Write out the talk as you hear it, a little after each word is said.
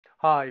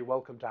Hi,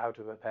 welcome to How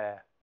to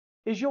Repair.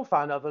 Is your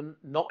fan oven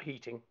not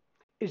heating?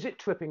 Is it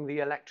tripping the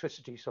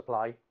electricity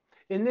supply?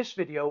 In this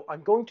video,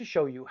 I'm going to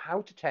show you how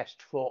to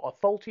test for a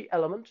faulty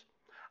element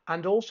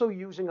and also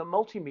using a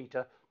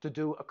multimeter to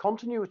do a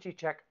continuity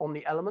check on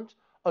the element,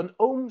 an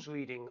ohms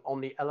reading on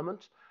the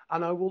element,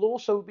 and I will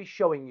also be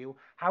showing you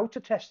how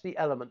to test the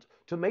element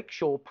to make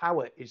sure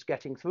power is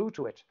getting through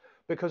to it,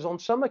 because on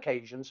some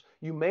occasions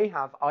you may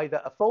have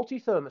either a faulty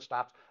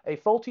thermostat, a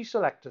faulty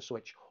selector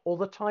switch, or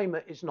the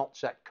timer is not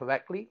set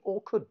correctly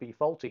or could be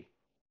faulty.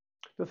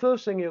 The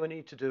first thing you'll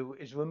need to do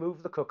is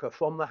remove the cooker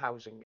from the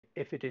housing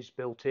if it is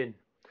built in.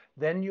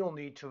 Then you'll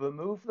need to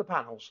remove the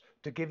panels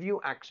to give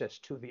you access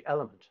to the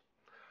element.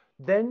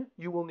 Then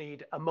you will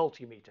need a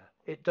multimeter.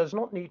 It does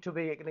not need to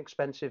be an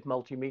expensive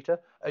multimeter.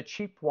 A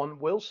cheap one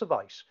will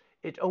suffice.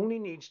 It only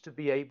needs to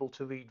be able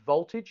to read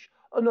voltage,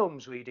 an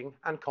ohms reading,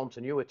 and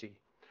continuity.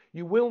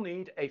 You will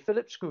need a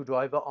Phillips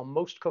screwdriver on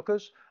most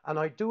cookers, and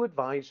I do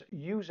advise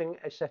using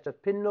a set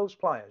of pin nose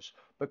pliers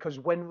because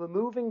when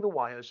removing the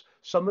wires,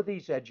 some of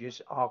these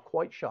edges are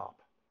quite sharp.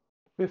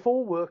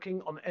 Before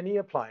working on any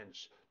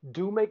appliance,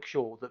 do make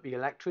sure that the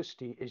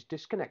electricity is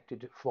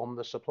disconnected from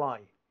the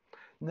supply.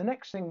 The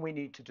next thing we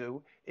need to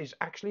do is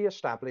actually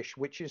establish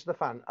which is the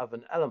fan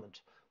oven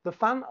element. The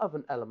fan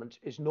oven element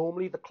is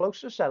normally the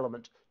closest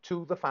element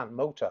to the fan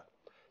motor.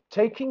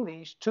 Taking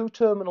these two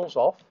terminals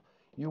off,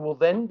 you will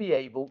then be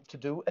able to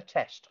do a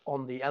test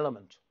on the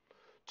element.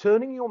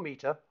 Turning your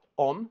meter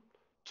on,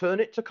 turn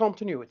it to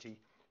continuity.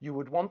 You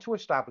would want to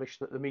establish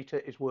that the meter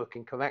is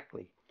working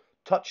correctly.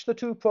 Touch the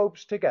two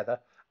probes together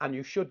and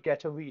you should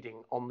get a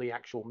reading on the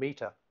actual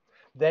meter.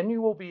 Then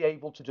you will be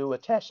able to do a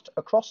test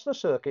across the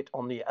circuit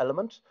on the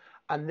element,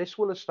 and this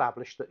will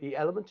establish that the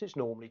element is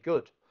normally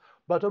good.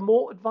 But a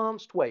more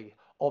advanced way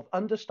of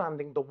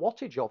understanding the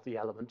wattage of the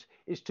element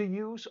is to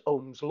use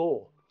Ohm's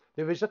law.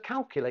 There is a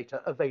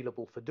calculator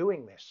available for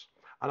doing this,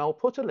 and I'll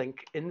put a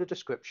link in the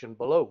description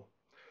below.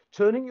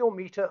 Turning your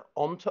meter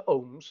on to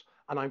ohms,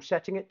 and I'm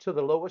setting it to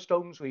the lowest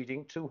ohms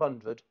reading,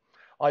 200,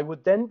 I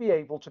would then be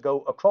able to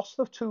go across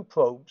the two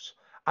probes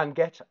and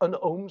get an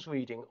ohms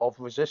reading of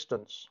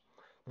resistance.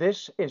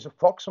 This is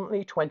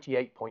approximately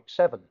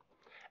 28.7.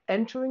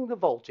 Entering the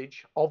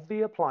voltage of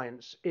the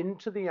appliance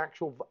into the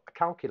actual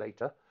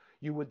calculator,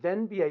 you would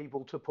then be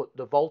able to put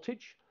the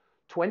voltage,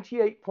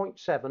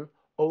 28.7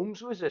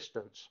 ohms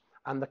resistance,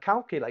 and the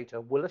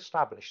calculator will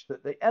establish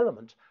that the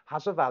element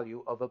has a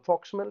value of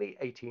approximately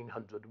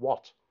 1800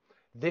 watt.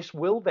 This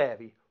will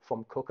vary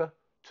from cooker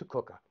to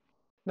cooker.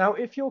 Now,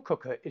 if your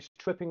cooker is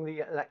tripping the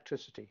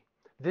electricity,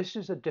 this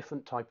is a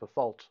different type of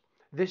fault.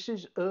 This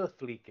is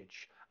earth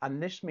leakage,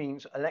 and this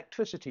means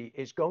electricity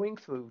is going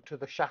through to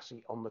the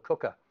chassis on the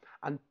cooker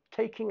and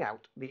taking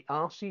out the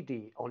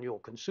RCD on your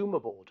consumer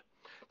board.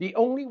 The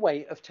only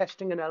way of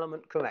testing an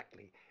element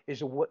correctly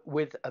is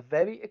with a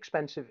very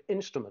expensive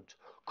instrument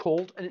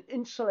called an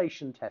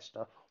insulation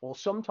tester, or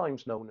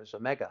sometimes known as a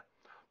mega.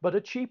 But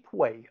a cheap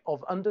way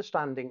of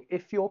understanding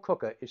if your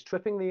cooker is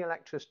tripping the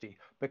electricity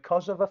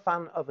because of a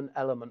fan oven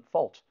element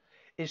fault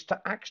is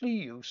to actually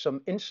use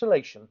some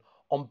insulation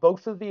on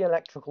both of the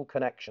electrical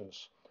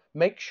connections.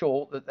 Make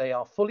sure that they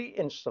are fully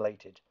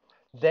insulated.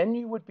 Then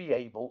you would be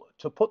able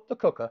to put the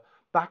cooker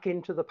back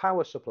into the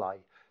power supply,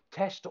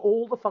 test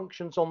all the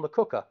functions on the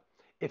cooker.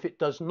 If it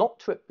does not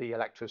trip the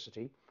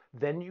electricity,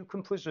 then you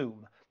can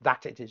presume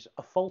that it is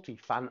a faulty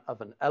fan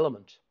oven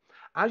element.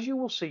 As you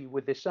will see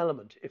with this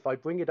element, if I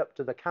bring it up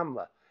to the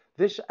camera,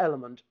 this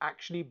element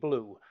actually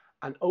blew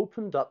and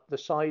opened up the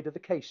side of the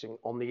casing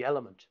on the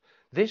element.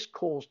 This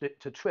caused it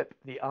to trip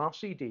the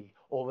RCD,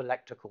 or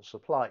electrical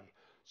supply.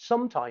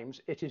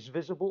 Sometimes it is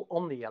visible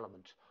on the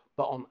element,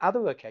 but on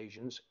other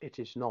occasions it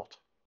is not.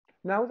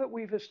 Now that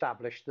we've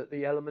established that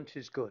the element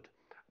is good,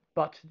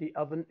 but the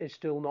oven is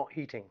still not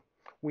heating,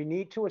 we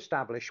need to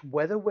establish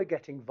whether we're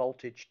getting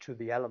voltage to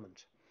the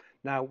element.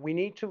 Now we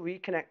need to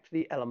reconnect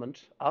the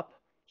element up,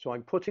 so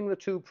I'm putting the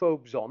two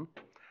probes on,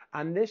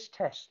 and this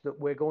test that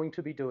we're going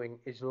to be doing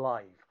is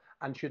live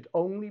and should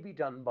only be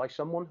done by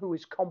someone who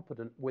is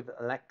competent with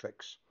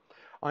electrics.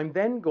 I'm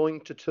then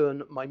going to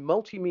turn my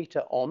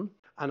multimeter on,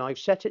 and I've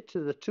set it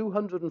to the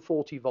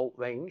 240 volt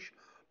range,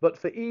 but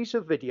for ease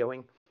of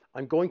videoing,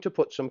 I'm going to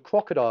put some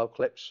crocodile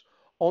clips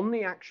on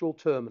the actual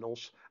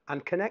terminals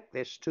and connect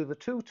this to the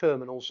two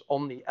terminals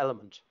on the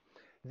element.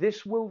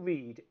 This will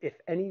read if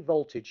any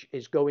voltage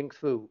is going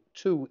through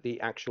to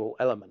the actual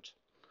element.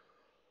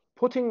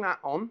 Putting that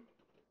on,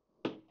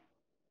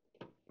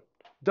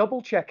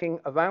 double checking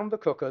around the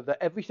cooker that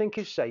everything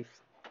is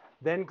safe,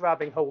 then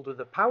grabbing hold of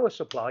the power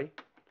supply,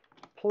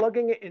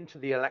 plugging it into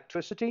the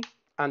electricity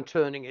and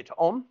turning it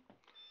on.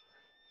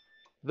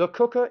 The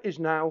cooker is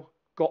now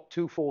got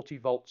 240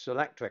 volts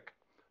electric.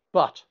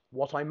 But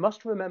what I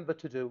must remember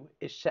to do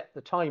is set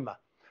the timer,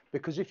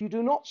 because if you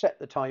do not set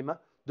the timer,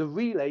 the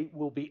relay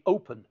will be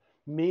open,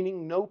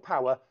 meaning no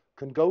power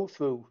can go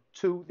through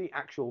to the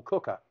actual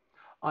cooker.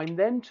 I'm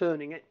then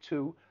turning it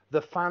to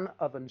the fan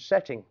oven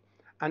setting,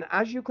 and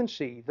as you can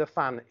see, the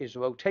fan is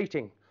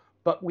rotating,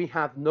 but we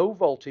have no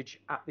voltage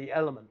at the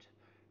element.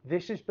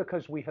 This is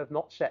because we have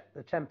not set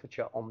the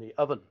temperature on the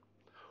oven.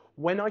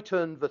 When I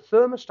turn the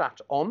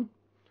thermostat on,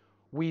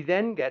 we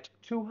then get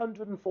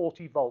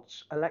 240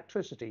 volts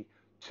electricity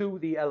to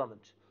the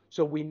element,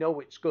 so we know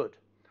it's good.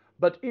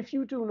 But if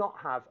you do not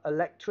have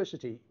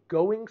electricity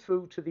going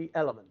through to the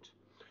element,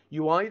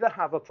 you either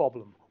have a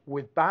problem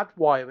with bad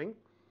wiring,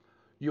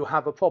 you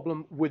have a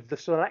problem with the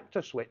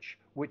selector switch,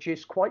 which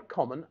is quite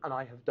common, and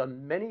I have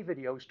done many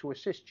videos to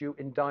assist you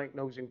in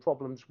diagnosing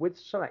problems with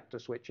selector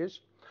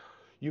switches.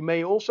 You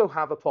may also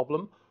have a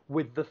problem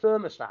with the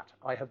thermostat.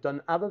 I have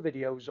done other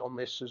videos on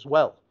this as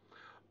well.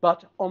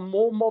 But on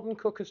more modern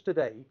cookers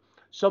today,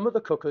 some of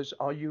the cookers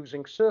are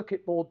using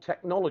circuit board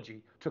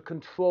technology to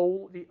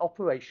control the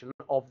operation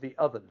of the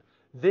oven.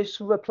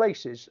 This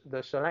replaces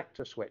the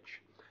selector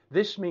switch.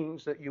 This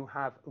means that you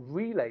have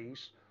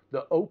relays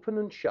that open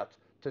and shut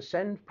to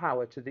send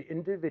power to the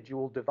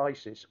individual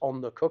devices on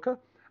the cooker,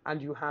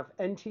 and you have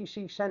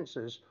NTC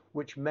sensors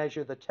which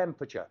measure the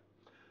temperature.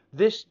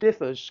 This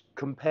differs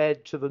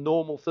compared to the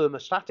normal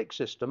thermostatic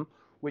system,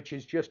 which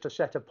is just a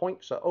set of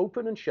points that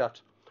open and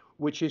shut,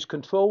 which is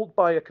controlled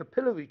by a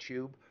capillary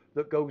tube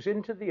that goes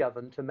into the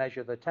oven to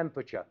measure the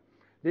temperature.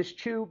 This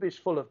tube is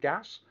full of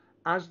gas.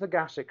 As the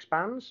gas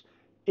expands,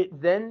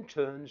 it then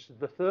turns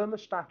the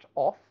thermostat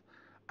off,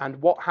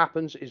 and what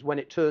happens is when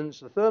it turns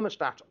the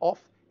thermostat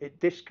off, it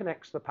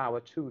disconnects the power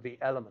to the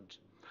element.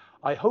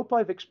 I hope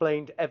I've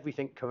explained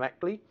everything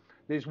correctly.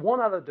 There's one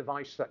other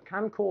device that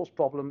can cause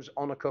problems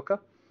on a cooker,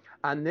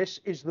 and this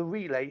is the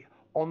relay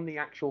on the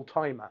actual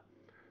timer.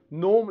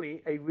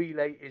 Normally, a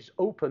relay is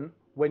open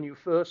when you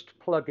first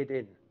plug it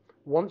in.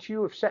 Once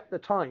you have set the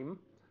time,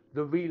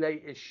 the relay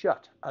is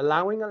shut,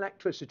 allowing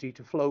electricity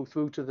to flow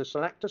through to the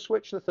selector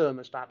switch, the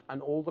thermostat,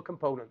 and all the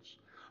components.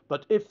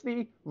 But if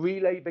the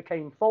relay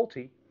became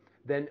faulty,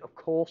 then of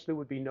course there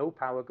would be no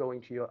power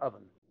going to your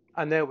oven.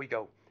 And there we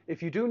go.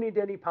 If you do need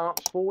any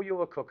parts for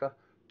your cooker,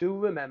 do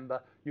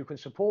remember you can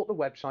support the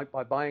website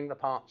by buying the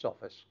parts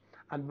office.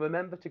 And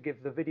remember to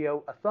give the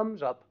video a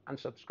thumbs up and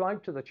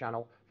subscribe to the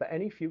channel for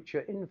any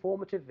future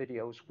informative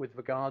videos with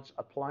regards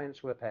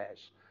appliance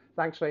repairs.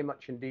 Thanks very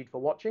much indeed for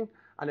watching,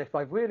 and if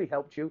I've really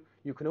helped you,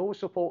 you can always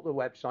support the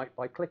website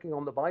by clicking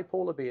on the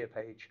Bipolar Beer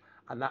page,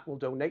 and that will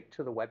donate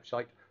to the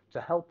website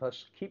to help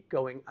us keep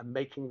going and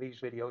making these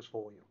videos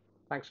for you.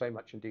 Thanks very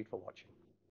much indeed for watching.